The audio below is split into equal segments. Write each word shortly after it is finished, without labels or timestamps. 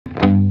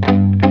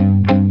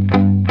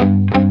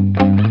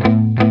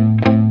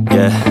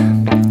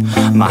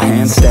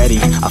stand steady,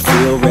 I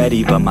feel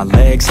ready, but my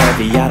legs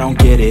heavy, I don't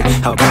get it.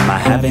 How come I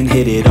haven't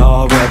hit it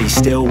already?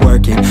 Still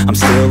working, I'm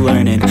still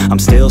learning, I'm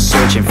still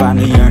searching,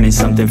 finally earning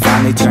something,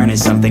 finally turning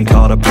something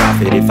called a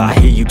profit. If I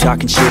hear you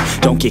talking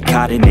shit, don't get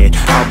caught in it.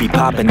 I'll be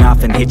popping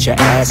off and hit your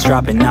ass,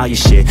 dropping all your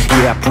shit.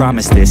 Yeah, I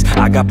promise this,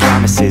 I got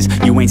promises,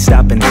 you ain't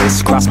stopping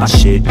this. Cross my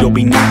shit, you'll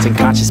be knocked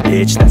unconscious,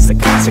 bitch. That's the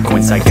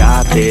consequence, I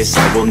got this,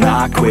 I will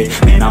not quit.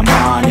 Man, I'm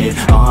on it,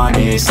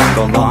 honest, I'm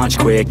gon' launch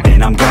quick,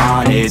 then I'm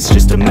gone. It's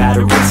just a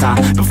matter of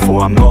time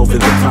before I'm over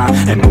the climb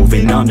and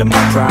moving under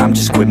my prime.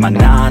 Just quit my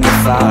 9 to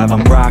 5,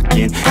 I'm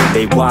rocking, and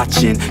they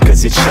watching,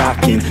 cause it's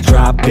shocking.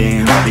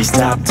 Dropping all these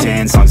top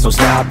 10 songs, no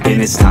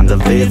stopping. It's time to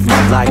live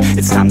my life,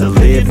 it's time to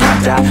live,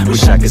 not die.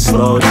 Wish I could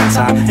slow down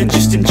time and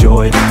just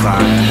enjoy the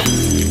climb.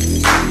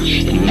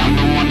 And I'm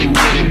the one to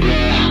get it, bro.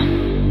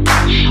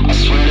 I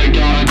swear to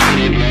God I get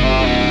it,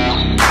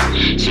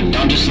 bro. So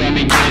don't just let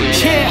me get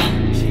it.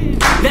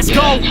 Yeah, let's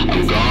go.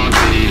 I'm gon'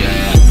 get it, yeah.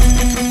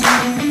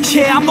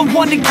 Yeah, I'm the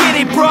one to get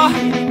it, bro.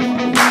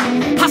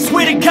 I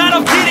swear to God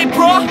I'll get it,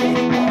 bro.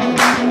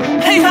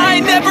 Hey, I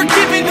ain't never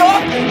giving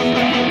up.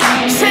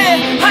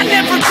 Yeah, I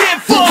never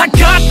give up. I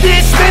got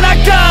this, man, I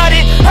got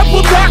it. I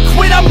will not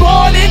quit, I'm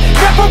on it.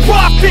 Never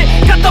off it.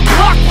 Got the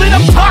block lit,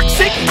 I'm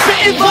toxic.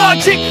 Spitting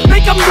logic,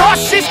 make them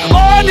nauseous.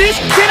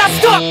 Honest, can I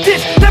stop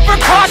this? Never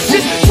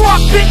cautious,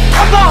 drop it.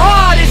 I'm the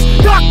hardest.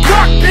 Knock,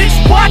 knock, bitch,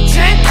 watch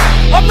it.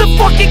 I'm the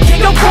fucking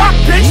king of rock,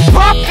 bitch.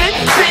 Profit,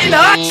 spitting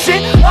hot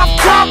shit. Off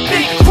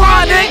topic,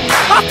 chronic.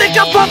 I think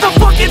I'm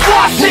motherfucking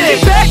lost it.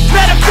 Making back,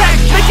 matter of fact,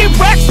 making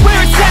racks where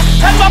it's at.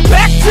 Have my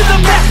back to the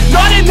mat,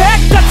 not an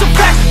act, that's a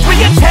fact. We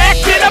attack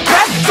in a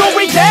back, no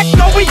react,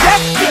 no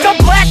react. Think I'm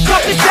black,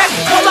 off his back,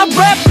 while I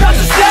rap, cause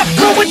a snap.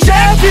 Throw a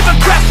jab, give a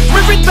crap,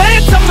 we're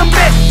advanced, I'm the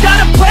man. Got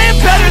a plan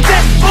better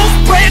than most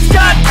brands,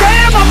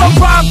 goddamn. I'ma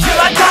rhyme till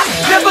I die,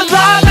 never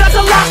lie, that's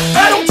a lie.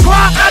 I don't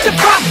try, I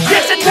defy,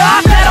 get to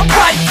nod, that I'm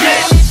right,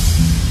 yeah.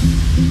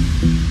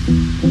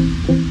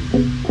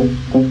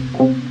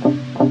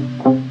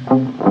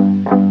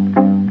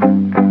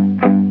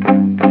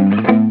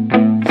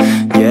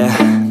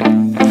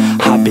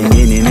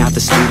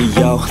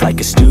 Like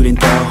a student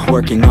though,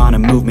 working on a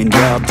movement,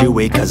 yeah, I'll do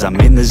it cause I'm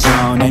in the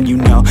zone. And you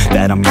know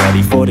that I'm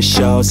ready for the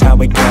shows. How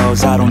it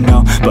goes, I don't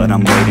know, but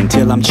I'm waiting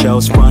till I'm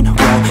chose. Front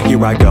row,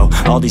 here I go.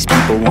 All these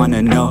people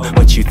wanna know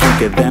what you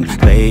think of them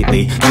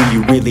lately. Do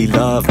you really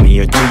love me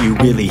or do you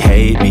really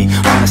hate me?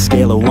 On a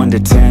scale of 1 to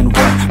 10,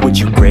 what would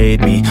you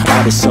grade me?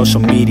 All this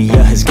social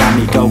media has got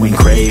me going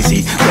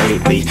crazy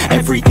lately.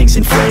 Everything's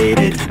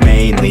inflated,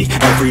 mainly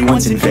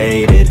everyone's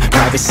invaded.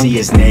 Privacy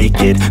is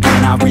naked,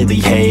 man, I really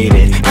hate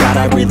it. God,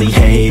 I really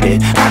hate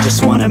it. I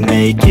just wanna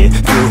make it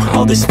through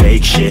all this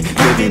fake shit.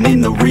 Living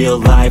in the real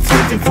life,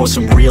 living for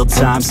some real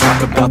times.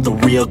 Talk about the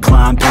real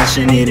climb,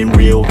 passionate in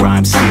real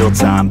rhymes. Steal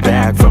time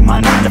back from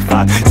my 9 to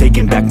 5,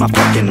 taking back my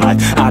fucking life.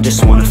 I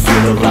just wanna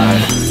feel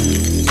alive.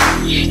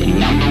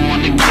 And I'm the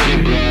one to get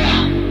it,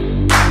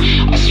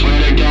 bro. I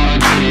swear to God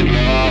I get it,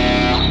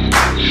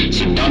 bro.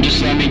 So don't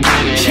just let me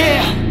get it.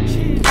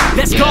 Yeah,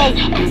 let's go.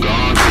 I'm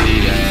gon' get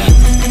it, yeah.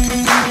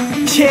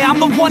 Yeah, I'm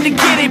the one to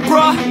get it,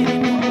 bro.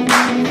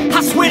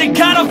 I swear to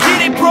God I'll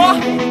get it, bro.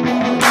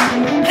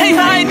 Hey,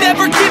 I ain't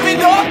never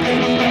giving up.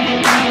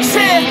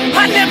 Yeah,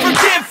 I never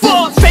give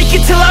up. Fake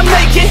it till I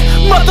make it,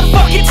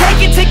 motherfucking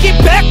take it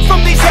back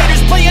from these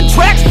haters. Playing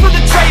tracks for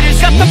the traitors.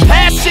 Got the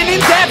passion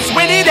in depths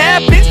when it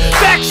happens.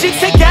 Factions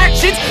take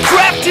actions,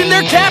 drafting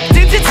their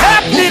captains. It's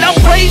happening, I'm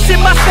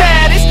raising my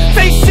status,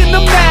 facing the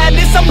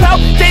madness. I'm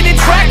out gaining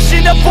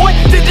traction, avoid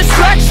the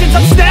distractions.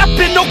 I'm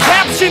snapping, no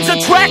captions,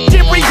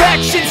 attracting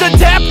reactions.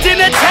 Adapting,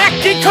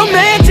 attacking,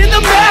 commanding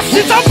the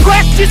masses. I'm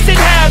practicing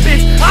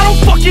habits, I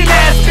don't fucking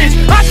ask this,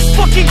 I just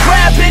fucking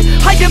grab it.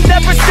 I am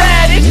never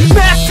static,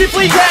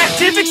 massively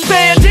active,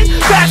 expanding,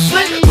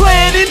 backslid,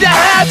 planning to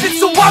have it.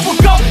 So I will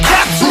go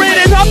capture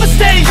it and I'ma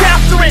stay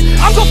after it.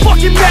 I'm gon'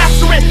 fucking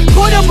master it,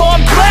 put them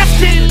on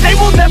blast it. They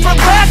will never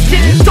last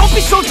it, don't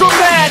be so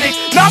dramatic.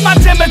 Not my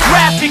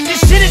demographic,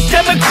 this shit is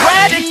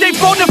democratic. They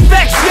vote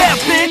effects, yeah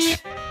bitch.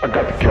 I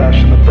got the cash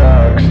in the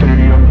bag,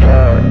 stadium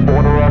packed.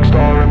 Born a rock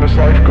star in this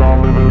life,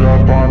 gon' live it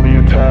up on the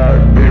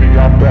attack. Baby,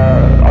 I'm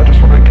bad, I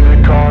just wanna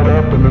get caught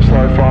up in this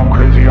life. I'm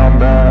crazy, I'm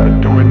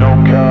mad, doing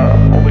no cap.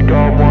 Only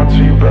God wants,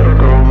 so you better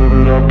go live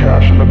it up.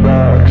 Cash in the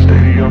bag,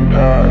 stadium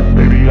packed.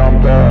 Baby,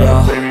 I'm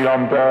bad, baby,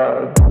 I'm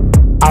bad.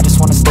 I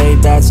just wanna stay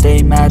bad,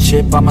 stay mad.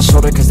 Chip on my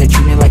shoulder cause they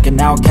treat me like an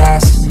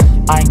outcast.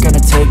 I ain't gonna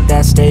take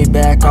that, stay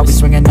back. I'll be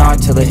swinging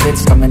hard till the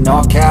hits come in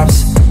all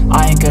caps.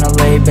 I ain't gonna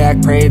lay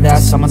back, pray that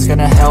someone's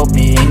gonna help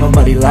me. Ain't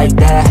nobody like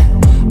that.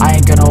 I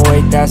ain't gonna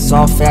wait, that's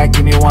all fact.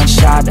 Give me one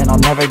shot and I'll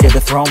never get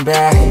the throne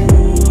back.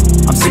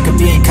 I'm sick of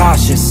being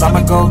cautious,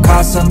 I'ma go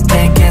cause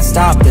something, can't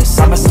stop this.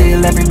 I'ma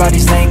steal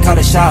everybody's lane, call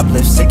it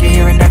shoplift. Sick of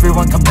hearing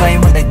everyone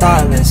complain when they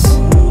thoughtless.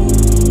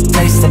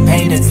 Taste the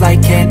pain, it's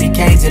like candy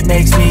canes. It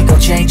makes me go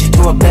change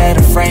into a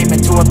better frame,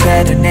 into a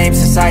better name.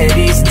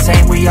 Society's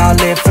insane, we all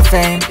live for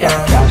fame,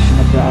 yeah. Cash in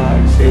the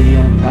bag,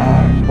 stadium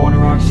packed. Born a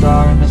rock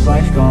star in this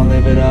life, gon'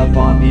 live it up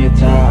on the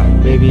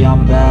attack. Baby,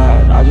 I'm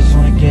bad, I just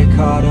wanna get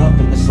caught up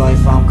in the this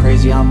life, I'm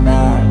crazy, I'm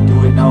mad.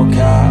 Do it no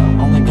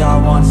cap, only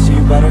got one, so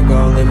you better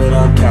go live it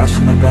up. Cash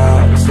in the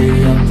bag,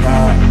 stadium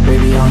packed.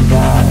 Baby, I'm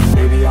bad,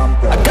 baby, I'm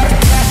bad. I got the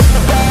cash in the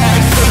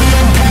bag,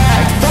 stadium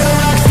packed. For the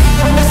rocks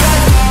in this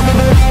life, I'm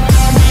living up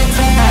on the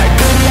attack.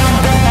 Baby, I'm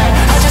bad,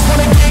 I just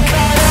wanna get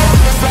caught up in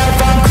this life,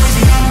 I'm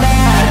crazy, I'm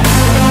mad. Do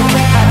it no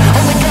cap,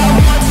 only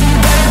got one, so you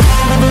better go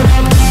live it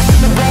up. Cash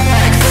in the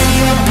bag,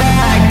 stadium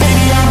packed.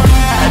 Baby, I'm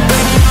bad,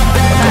 baby, I'm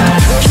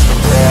bad. Cash in the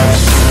bag,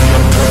 stadium packed. For the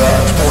rocks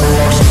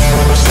in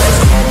this life, I'm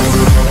living up on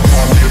the attack. Baby, I'm bad, I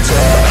just wanna get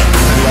caught up in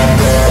this life, I'm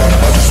crazy,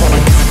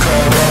 I'm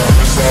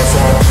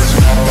mad.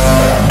 Do it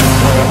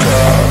no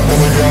cap,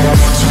 only got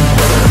one, so you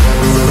better go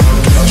live it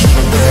up. Cash in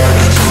the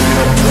bag, stadium packed.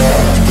 Baby, I'm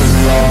bad,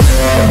 baby,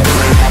 I'm bad.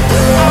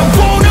 I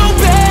won't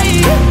obey.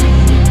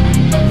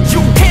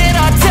 You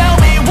cannot tell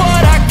me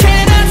what I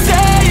cannot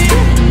say.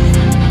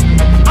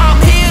 I'm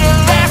here to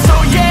last, so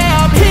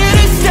yeah, I'm here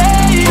to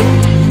stay.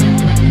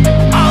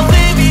 I'll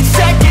live each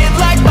second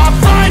like my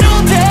final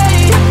day.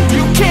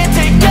 You can't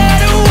take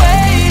that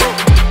away.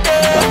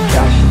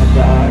 Cash in the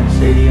bag,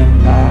 stadium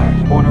packed.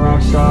 Born a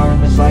rock star in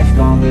this life,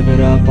 gon' live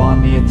it up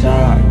on the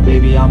attack.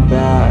 Baby, I'm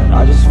bad,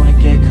 I just wanna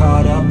get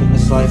caught up in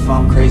this life,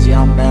 I'm crazy,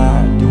 I'm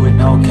mad. Do it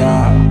no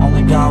cap,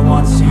 only got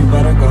one, so you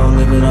better go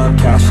live it up.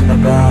 Cash in the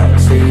bag,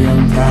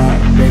 stadium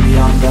packed. Baby,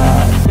 I'm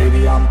bad,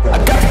 baby, I'm bad. I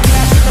got the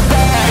cash in the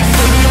bag,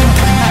 stadium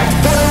packed.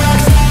 For the rock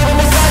star in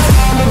this life,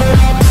 I'm living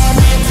up on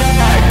the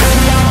attack.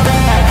 Baby, I'm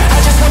bad,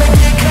 I just wanna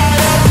get caught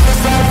up in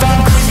this life,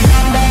 I'm crazy,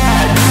 I'm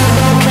mad. Do it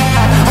no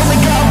cap,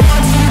 only got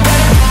one, so you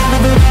better go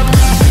live it up.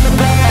 Cash in the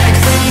bag,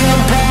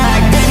 stadium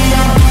packed. Baby,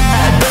 I'm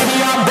bad,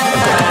 baby, I'm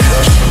bad.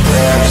 Cash in the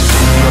bag,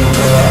 stadium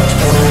packed.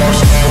 For the rock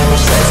star in this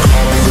life, I'm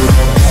living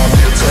up on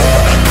the attack.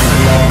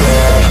 Baby, I'm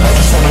bad, I just wanna get caught up in this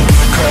life, I'm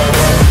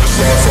crazy,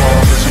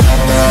 I'm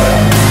mad. Do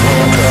it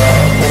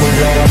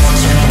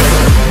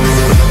no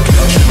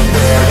cap, only got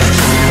one, so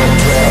you better go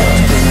live it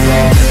up. Cash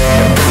in the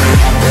bag,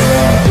 stadium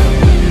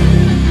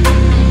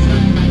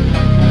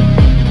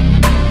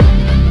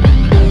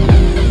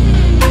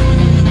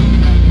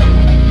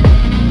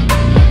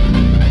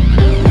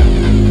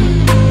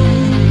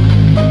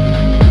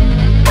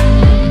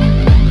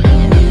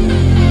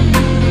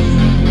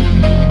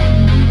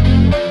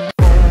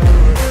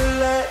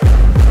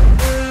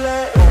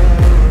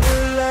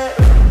Baby,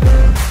 I'm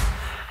bad,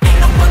 baby, I'm bad. Ain't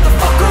no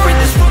motherfucker in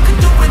this world can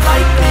do it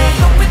like me.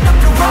 Open up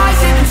your eyes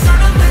and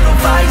insert a little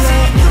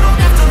rising. You don't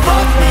have to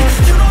love me,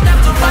 you don't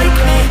have to like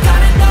me.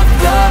 Got enough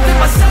love in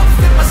myself,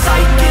 in my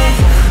psyche.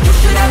 You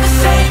should have the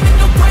same in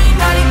your brain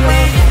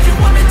nightly. If you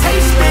wanna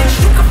taste, bitch,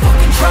 you can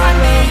fucking try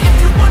me. If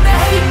you wanna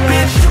hate,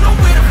 bitch, you know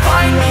where to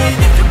find me. And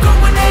if you're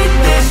going hate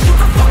this, you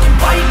can fucking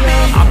bite me.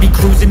 I'll be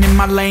cruising in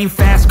my lane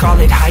fast, call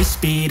it high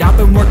speed. I've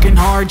been working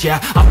hard, yeah,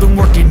 I've been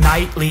working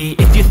nightly.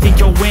 If you think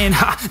you'll win,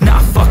 ha,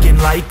 not fucking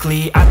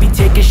likely. I be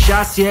taking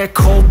shots, yeah,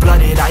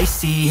 cold-blooded,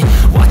 icy.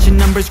 Watching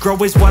numbers grow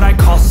is what I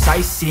call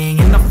sightseeing.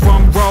 In the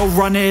front row,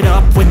 run it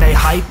up when they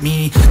hype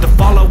me. The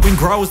following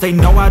grows, they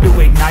know how to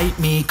ignite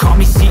me. Call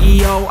me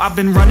CEO, I've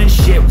been running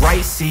shit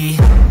right, see.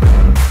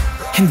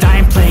 And I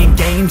ain't playing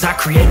games, I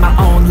create my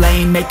own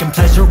lane. Making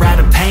pleasure out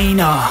of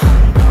pain,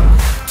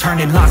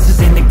 turning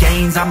losses into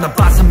gains. I'm the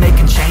boss, I'm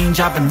making change.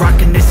 I've been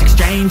rocking this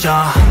exchange,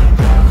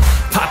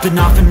 popping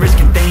off and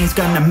risking things.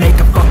 Gonna make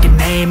a fucking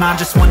name, I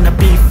just wanna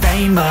be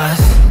famous.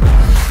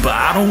 But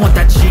I don't want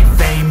that cheap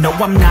fame, no,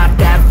 I'm not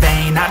that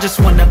vain. I just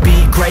wanna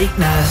be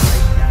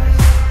greatness.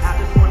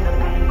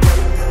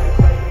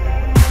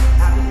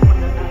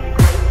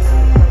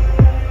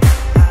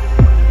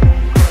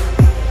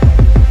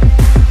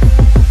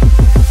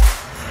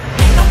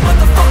 Ain't no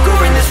motherfucker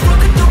in this world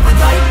can do it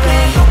like me.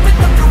 Open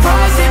up your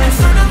eyes and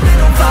insert a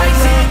little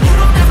rising. You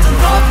don't have to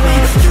love me,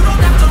 you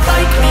don't have to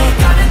like me.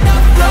 Got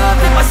enough love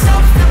in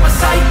myself, in my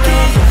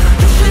psyche.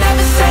 You should have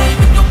the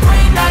same in your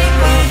brain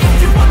nightly.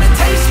 If you wanna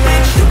taste,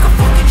 bitch, you can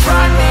fucking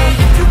try me.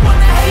 If you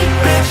wanna hate,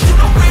 bitch, you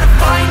know where to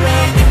find me.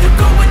 And if you're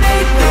going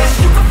hate this,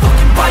 you can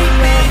fucking bite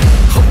me.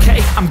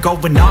 Okay, I'm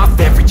going off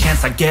every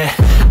chance I get.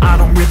 I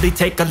don't really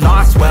take a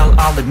loss, well,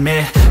 I'll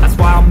admit. That's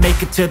why I'll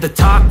make it to the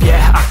top,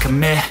 yeah, I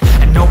commit.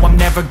 And no, I'm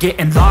never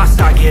getting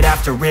lost, I get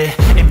after it.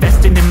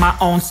 Investing in my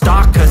own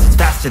stock, cause it's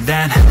faster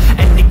than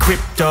any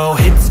crypto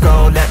hits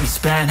go, let me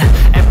spend.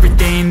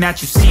 Everything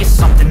that you see is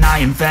something I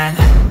invent.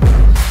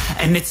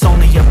 And it's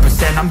only a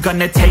percent. I'm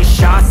gonna take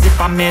shots. If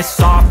I miss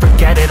all,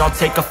 forget it. I'll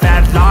take a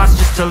fat loss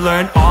just to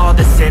learn all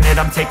that's in it.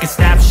 I'm taking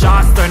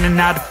snapshots, learning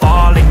how to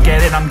fall and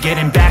get it. I'm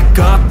getting back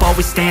up,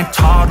 always stand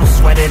tall, don't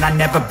sweat it. I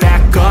never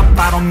back up,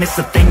 I don't miss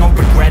a thing or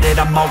regret it.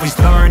 I'm always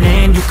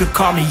learning, you could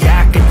call me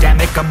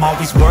academic. I'm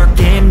always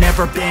working,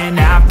 never been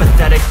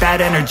apathetic.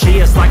 Bad energy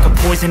is like a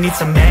poison,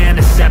 needs a man,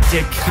 a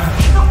septic.